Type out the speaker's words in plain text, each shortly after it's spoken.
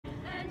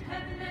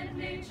Love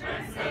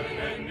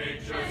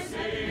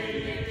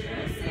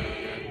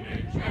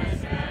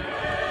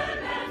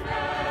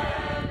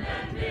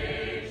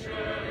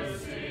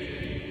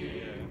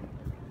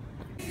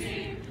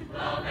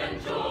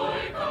and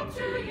joy come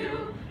to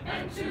you,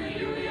 and to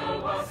you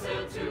your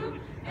wassail too.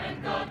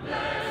 And God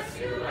bless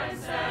you and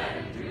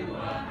send you a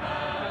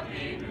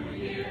happy new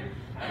year.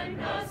 And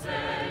God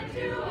send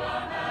you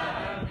a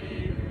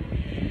happy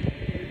new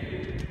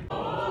year.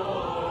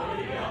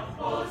 Gloria,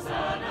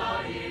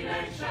 Hosanna in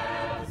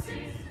excelsis.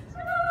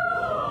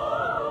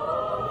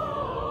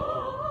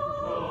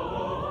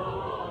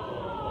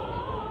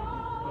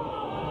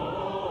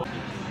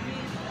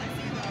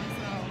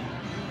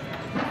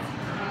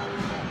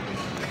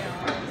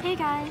 Hey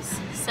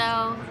guys,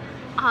 so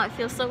it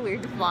feels so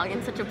weird to vlog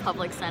in such a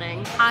public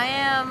setting. I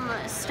am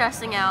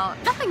stressing out,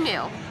 nothing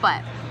new,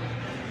 but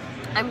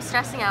I'm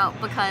stressing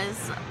out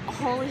because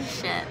holy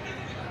shit,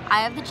 I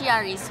have the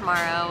GREs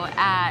tomorrow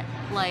at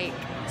like,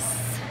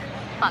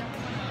 fuck,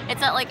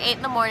 it's at like 8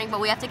 in the morning, but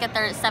we have to get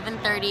there at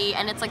 7:30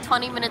 and it's like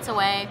 20 minutes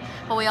away,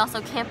 but we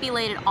also can't be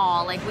late at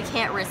all, like we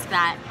can't risk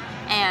that,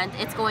 and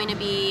it's going to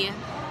be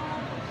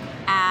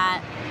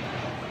at,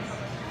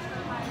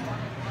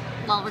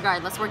 well,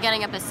 regardless, we're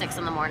getting up at 6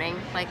 in the morning,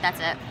 like that's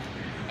it.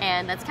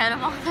 And that's kind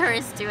of all there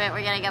is to it.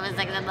 We're getting up at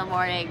 6 in the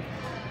morning.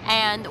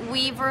 And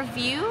we've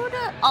reviewed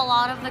a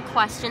lot of the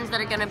questions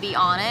that are gonna be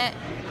on it.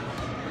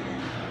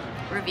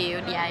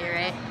 Reviewed, yeah, you're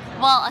right.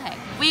 Well, okay,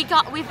 we've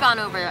gone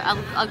over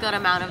a good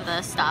amount of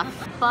the stuff.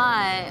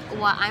 But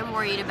what I'm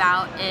worried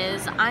about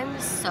is I'm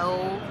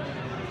so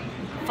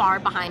far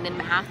behind in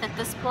math at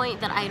this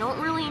point that I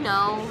don't really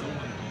know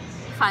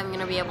if I'm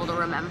gonna be able to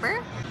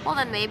remember. Well,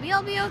 then maybe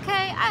I'll be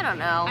okay. I don't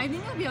know. I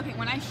think I'll be okay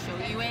when I show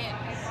you it.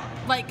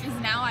 Like, cause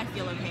now I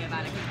feel okay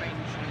about it because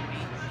Brayden showed me.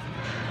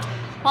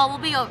 Well,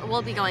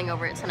 we'll be going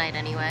over it tonight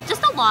anyway.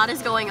 Just a lot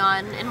is going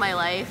on in my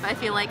life. I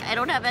feel like I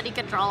don't have any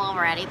control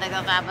over anything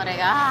that's happening.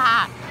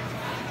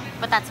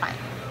 But that's fine.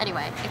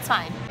 Anyway, it's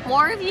fine.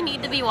 More of you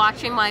need to be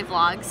watching my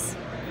vlogs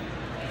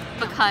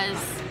because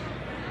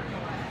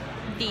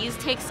these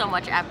take so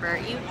much effort.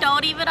 You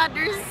don't even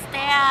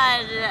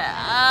understand.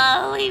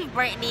 Leave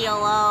Brittany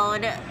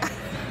alone.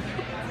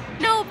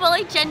 No, but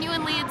like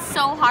genuinely it's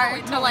so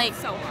hard to like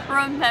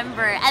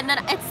remember, and then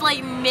it's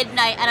like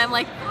midnight and I'm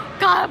like,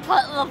 gotta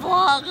put the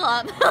vlog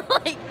up.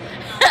 Like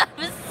I'm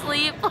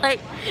asleep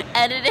like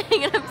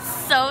editing and I'm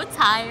so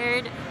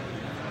tired,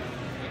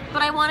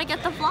 but I want to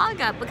get the vlog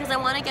up because I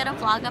want to get a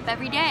vlog up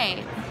every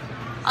day.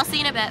 I'll see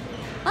you in a bit.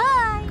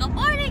 Bye. Good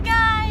morning,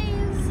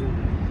 guys.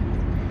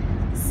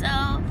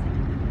 So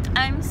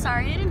I'm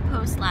sorry I didn't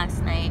post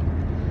last night.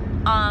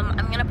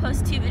 I'm gonna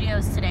post 2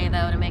 videos today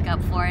though to make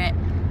up for it.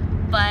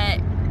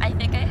 But I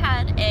think I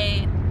have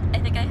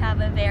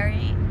a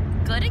very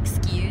good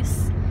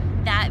excuse,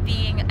 that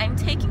being I'm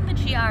taking the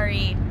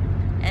GRE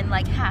in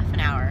like half an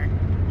hour.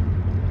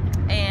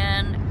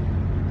 And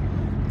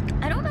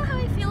I don't know how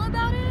I feel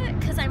about it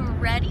because I'm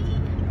ready.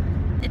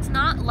 It's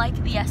not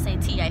like the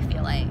SAT, I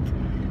feel like.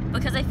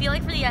 Because I feel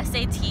like for the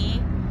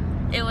SAT,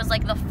 it was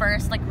like the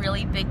first like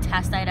really big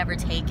test I'd ever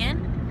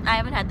taken. I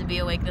haven't had to be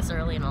awake this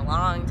early in a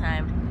long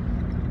time.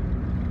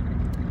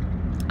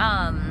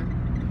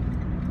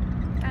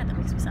 God, that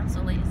makes me sound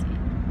so lazy.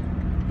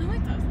 No,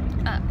 it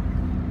doesn't.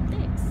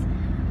 Thanks.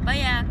 But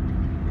yeah.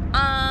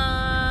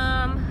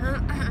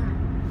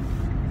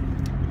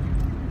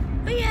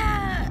 But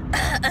yeah.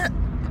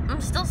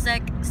 I'm still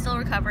sick, still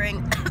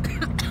recovering.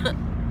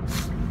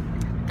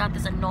 Got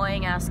this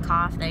annoying ass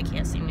cough that I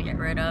can't seem to get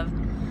rid of.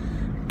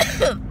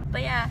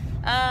 But yeah,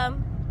 I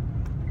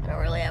don't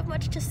really have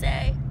much to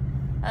say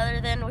other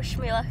than wish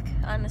me luck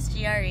on this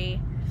GRE.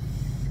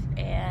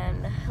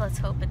 And let's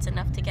hope it's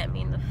enough to get me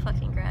into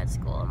fucking grad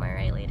school. Am I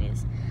right,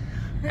 ladies?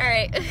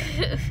 Alright.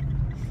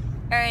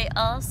 Alright,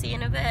 I'll see you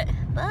in a bit.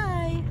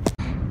 Bye.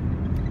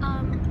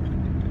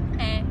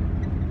 Hey.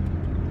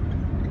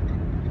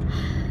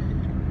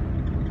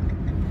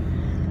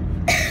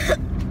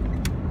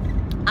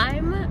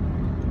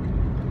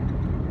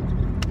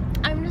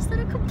 I'm just at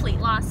a complete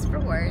loss for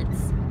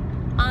words.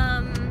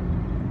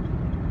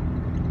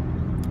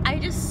 I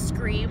just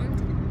screamed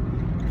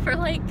for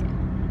like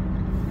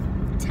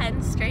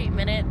 10 straight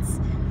minutes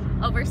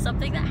over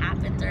something that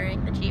happened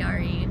during the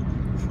GRE.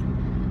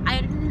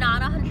 I'm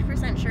not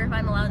 100% sure if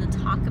I'm allowed to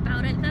talk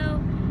about it though,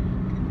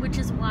 which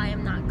is why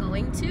I'm not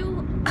going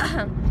to.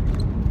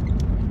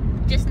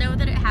 Just know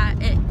that it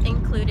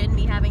included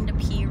me having to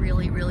pee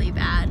really, really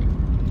bad,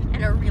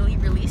 and a really,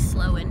 really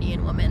slow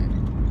Indian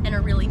woman, and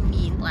a really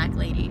mean black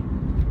lady.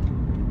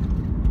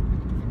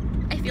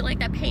 I feel like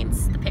that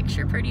paints the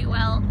picture pretty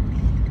well,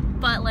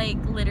 but like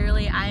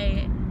literally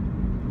I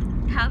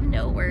have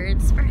no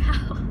words for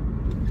how,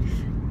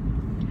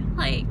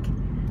 like,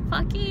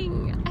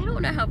 fucking, I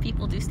don't know how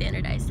people do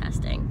standardized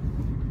testing.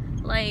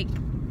 Like,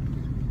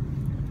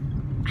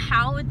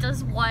 how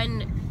does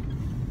one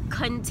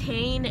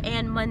contain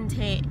and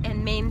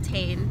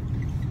maintain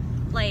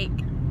like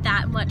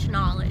that much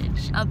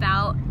knowledge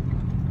about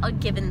a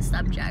given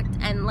subject?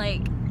 And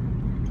like,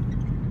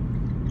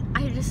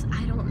 I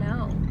don't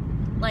know.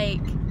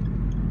 Like,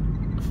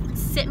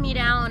 sit me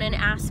down and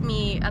ask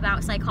me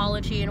about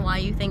psychology and why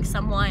you think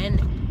someone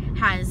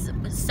has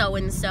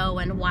so-and-so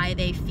and why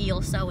they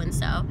feel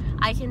so-and-so.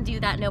 I can do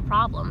that, no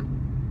problem.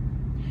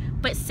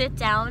 But sit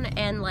down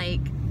and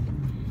like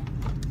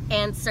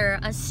answer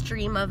a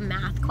stream of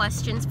math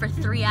questions for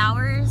 3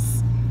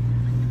 hours,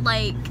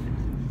 like,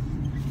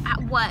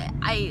 what?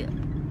 I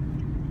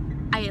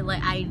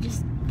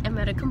just am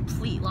at a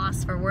complete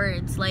loss for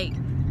words. Like,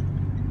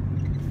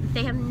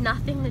 they have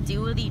nothing to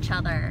do with each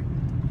other.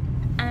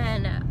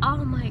 And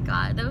oh my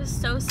god, that was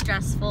so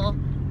stressful.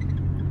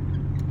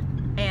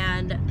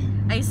 And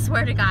I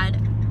swear to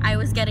God, I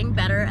was getting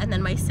better, and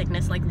then my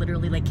sickness like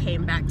literally like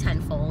came back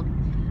tenfold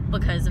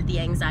because of the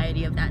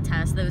anxiety of that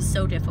test. That was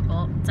so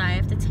difficult. So I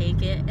have to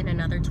take it in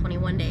another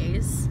 21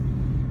 days.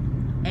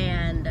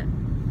 And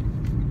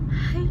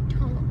I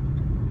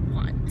don't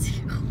want to.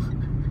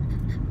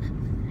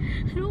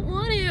 I don't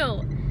want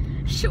to.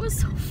 Shit was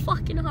so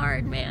fucking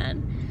hard,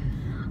 man.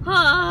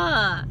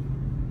 Ah.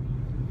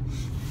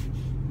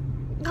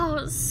 Oh,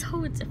 it was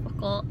so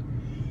difficult.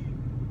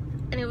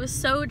 And it was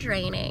so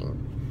draining.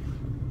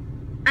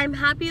 I'm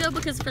happy though,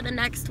 because for the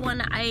next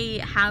one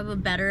I have a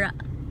better,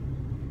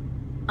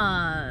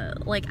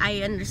 like,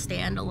 I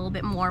understand a little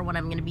bit more what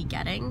I'm gonna be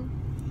getting.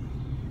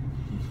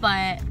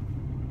 But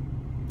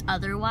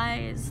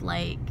otherwise,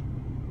 like,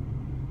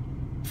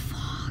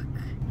 fuck.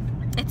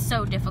 It's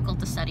so difficult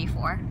to study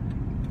for,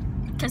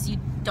 because you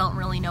don't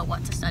really know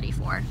what to study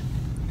for.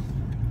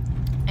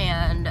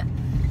 And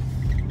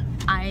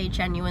I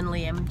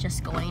genuinely am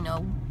just going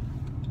to,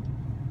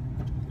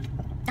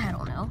 I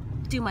don't know,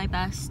 do my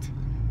best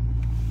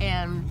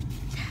and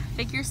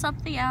figure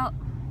something out.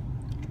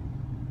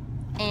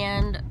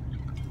 And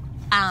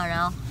I don't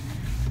know,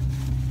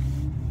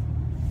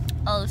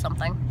 I'll do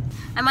something.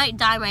 I might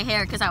dye my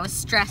hair because I was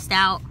stressed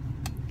out,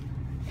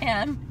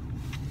 and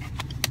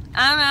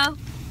I don't know,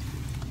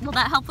 will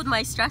that help with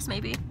my stress?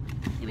 Maybe,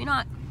 maybe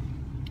not,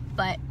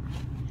 but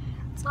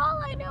that's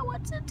all I know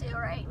what to do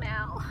right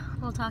now.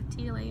 I'll talk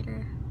to you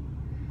later.